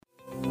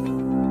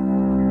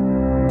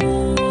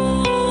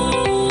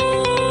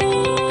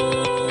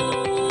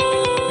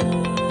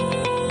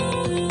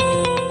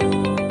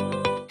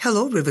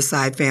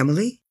Riverside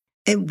family,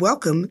 and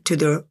welcome to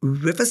the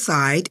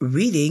Riverside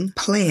Reading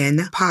Plan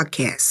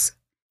podcast.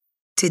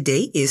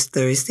 Today is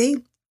Thursday,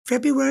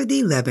 February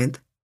the 11th,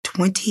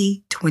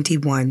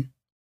 2021.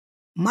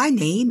 My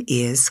name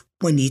is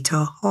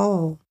Juanita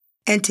Hall,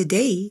 and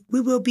today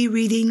we will be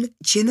reading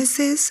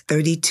Genesis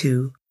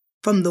 32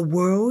 from the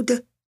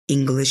World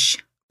English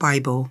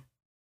Bible.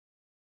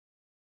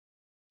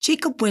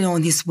 Jacob went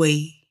on his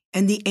way,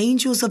 and the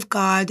angels of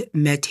God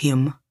met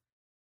him.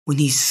 When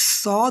he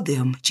saw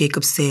them,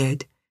 Jacob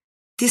said,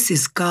 "This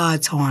is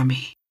God's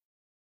army."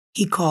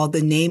 He called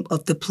the name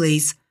of the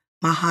place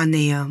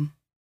Mahanaim.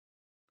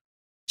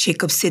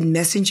 Jacob sent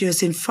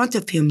messengers in front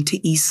of him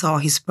to Esau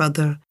his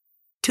brother,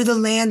 to the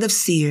land of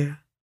Seir,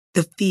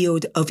 the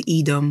field of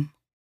Edom.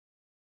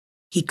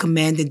 He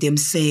commanded them,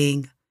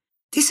 saying,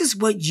 "This is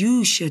what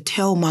you shall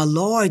tell my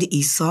lord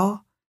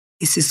Esau.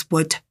 This is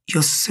what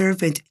your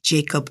servant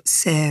Jacob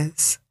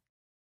says.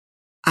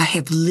 I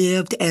have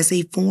lived as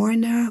a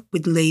foreigner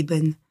with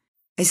Laban.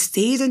 I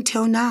stayed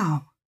until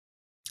now.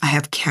 I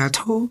have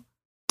cattle,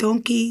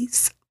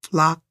 donkeys,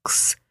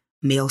 flocks,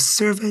 male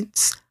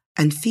servants,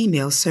 and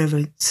female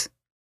servants.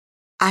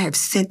 I have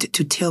sent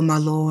to tell my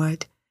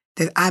lord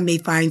that I may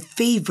find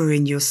favor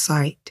in your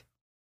sight."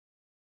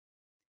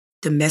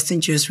 The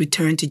messengers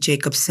returned to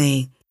Jacob,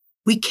 saying,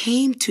 "We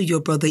came to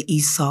your brother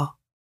Esau.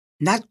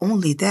 Not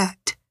only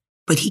that,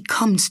 but he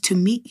comes to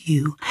meet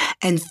you,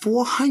 and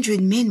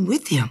 400 men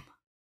with him."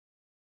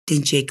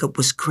 Then Jacob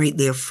was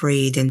greatly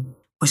afraid and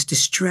was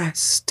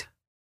distressed.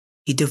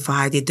 He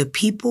divided the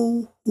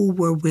people who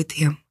were with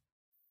him,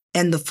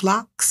 and the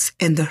flocks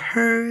and the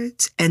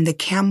herds and the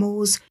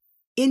camels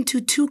into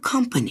 2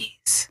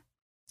 companies.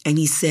 And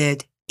he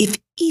said, "If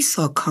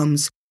Esau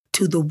comes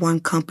to the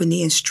one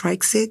company and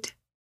strikes it,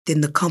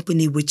 then the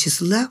company which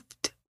is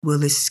left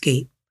will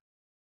escape."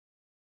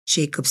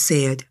 Jacob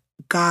said,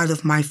 "God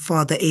of my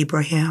father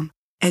Abraham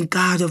and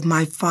God of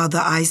my father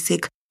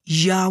Isaac,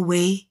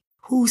 Yahweh,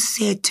 who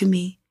said to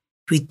me,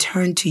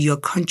 'Return to your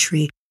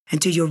country and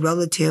to your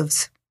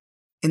relatives,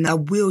 and I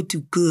will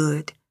do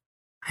good.'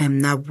 I am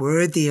not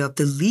worthy of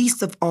the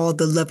least of all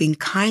the loving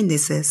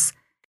kindnesses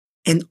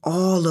and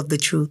all of the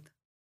truth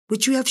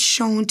which you have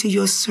shown to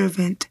your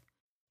servant.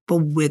 But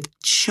with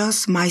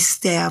just my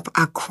staff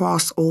I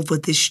crossed over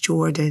this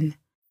Jordan,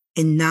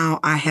 and now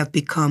I have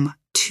become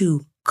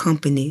 2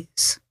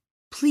 companies.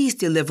 Please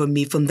deliver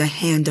me from the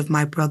hand of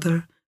my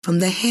brother, from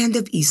the hand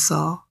of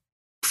Esau,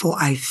 for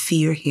I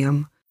fear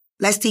him,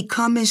 lest he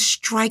come and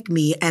strike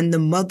me and the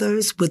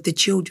mothers with the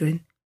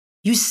children.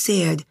 You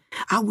said,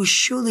 'I will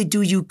surely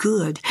do you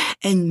good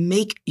and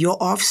make your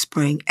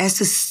offspring as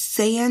the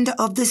sand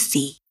of the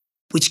sea,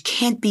 which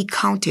can't be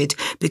counted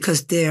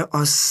because there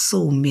are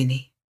so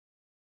many.'"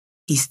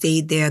 He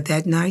stayed there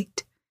that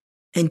night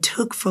and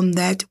took from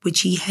that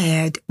which he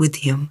had with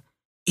him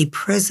a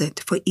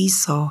present for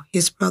Esau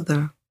his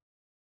brother,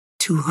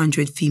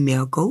 200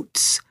 female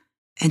goats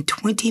and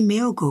 20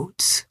 male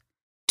goats,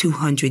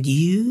 200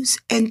 ewes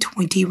and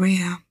 20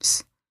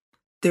 rams,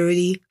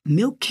 30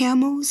 milk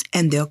camels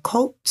and their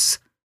colts,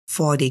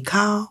 40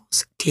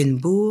 cows, 10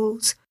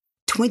 bulls,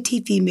 20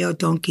 female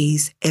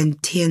donkeys,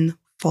 and 10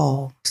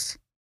 foals.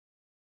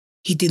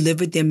 He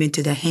delivered them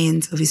into the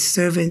hands of his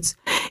servants,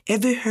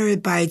 every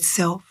herd by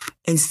itself,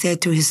 and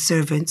said to his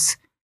servants,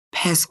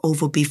 "Pass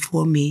over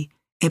before me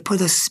and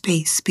put a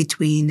space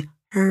between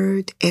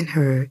herd and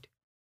herd."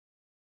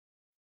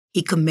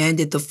 He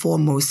commanded the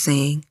foremost,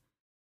 saying,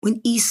 "When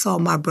Esau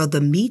my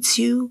brother meets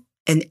you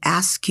and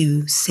asks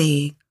you,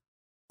 saying,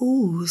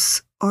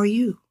 'Whose are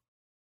you?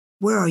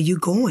 Where are you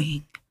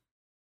going?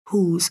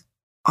 Whose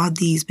are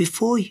these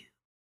before you?'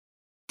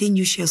 Then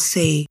you shall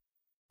say,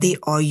 'They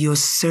are your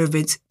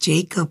servants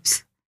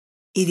Jacob's.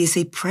 It is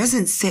a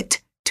present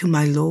sent to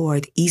my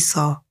lord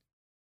Esau.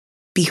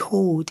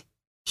 Behold,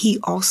 he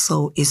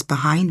also is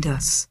behind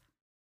us.'"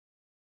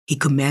 He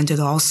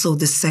commanded also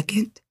the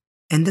second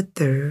and the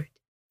third,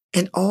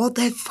 and all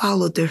that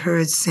followed the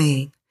herd,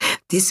 saying,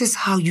 "This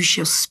is how you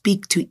shall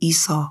speak to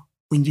Esau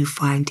when you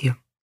find him.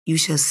 You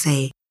shall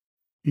say,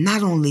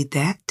 'Not only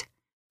that,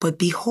 but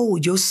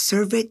behold, your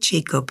servant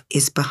Jacob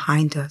is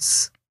behind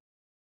us.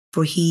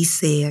 For he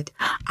said,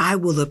 I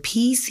will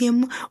appease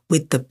him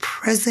with the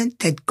present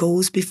that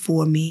goes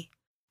before me,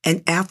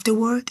 and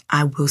afterward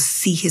I will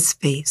see his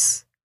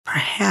face.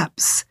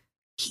 Perhaps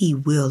he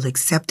will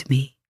accept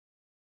me.'"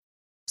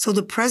 So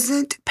the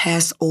present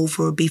passed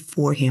over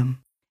before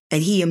him,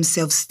 and he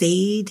himself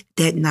stayed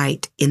that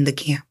night in the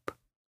camp.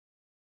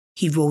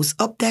 He rose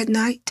up that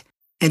night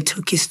and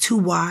took his 2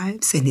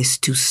 wives and his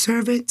 2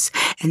 servants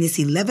and his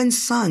 11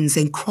 sons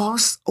and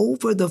crossed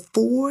over the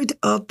ford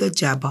of the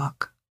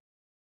Jabbok.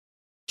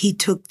 He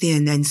took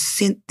them and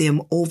sent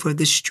them over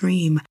the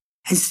stream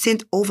and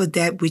sent over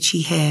that which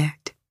he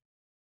had.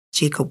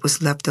 Jacob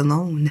was left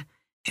alone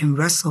and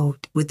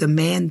wrestled with the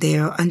man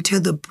there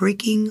until the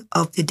breaking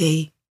of the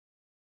day.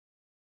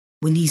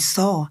 When he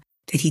saw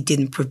that he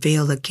didn't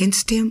prevail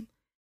against him,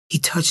 he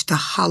touched the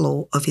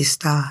hollow of his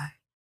thigh,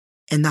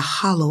 and the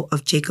hollow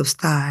of Jacob's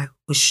thigh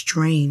was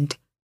strained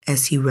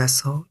as he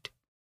wrestled.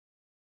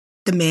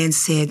 The man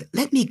said,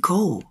 "Let me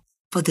go,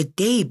 for the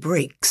day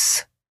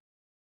breaks."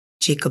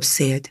 Jacob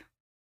said,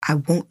 "I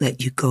won't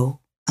let you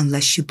go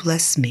unless you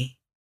bless me."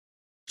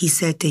 He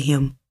said to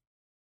him,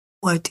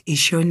 "What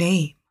is your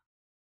name?"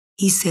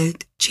 He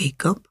said,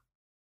 "Jacob."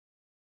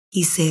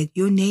 He said,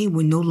 "Your name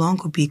will no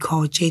longer be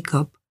called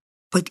Jacob,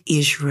 but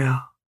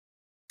Israel,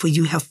 for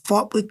you have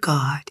fought with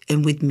God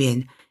and with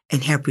men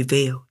and have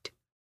prevailed."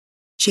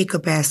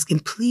 Jacob asked him,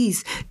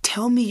 "Please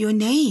tell me your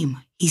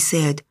name." He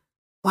said,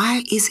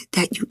 "Why is it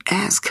that you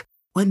ask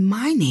what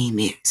my name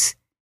is?"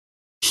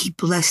 He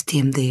blessed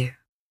him there.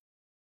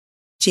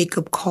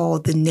 Jacob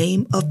called the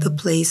name of the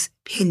place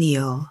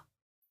Peniel,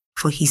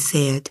 for he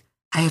said,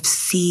 "I have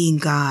seen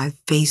God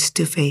face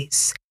to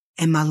face,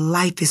 and my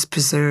life is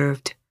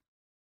preserved."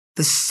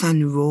 The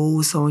sun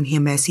rose on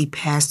him as he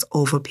passed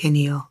over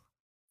Peniel,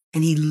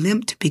 and he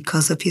limped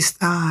because of his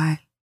thigh.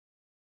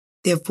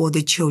 Therefore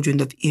the children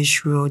of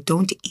Israel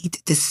don't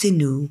eat the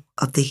sinew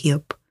of the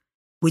hip,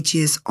 which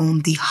is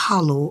on the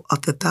hollow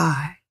of the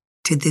thigh,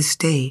 to this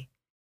day,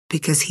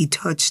 because he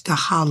touched the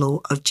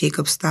hollow of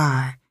Jacob's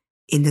thigh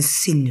in the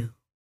sinew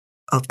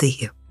of the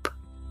hip.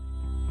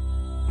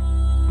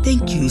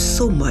 Thank you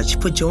so much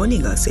for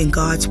joining us in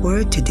God's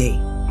Word today.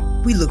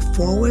 We look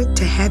forward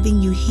to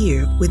having you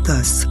here with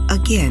us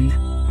again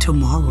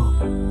tomorrow.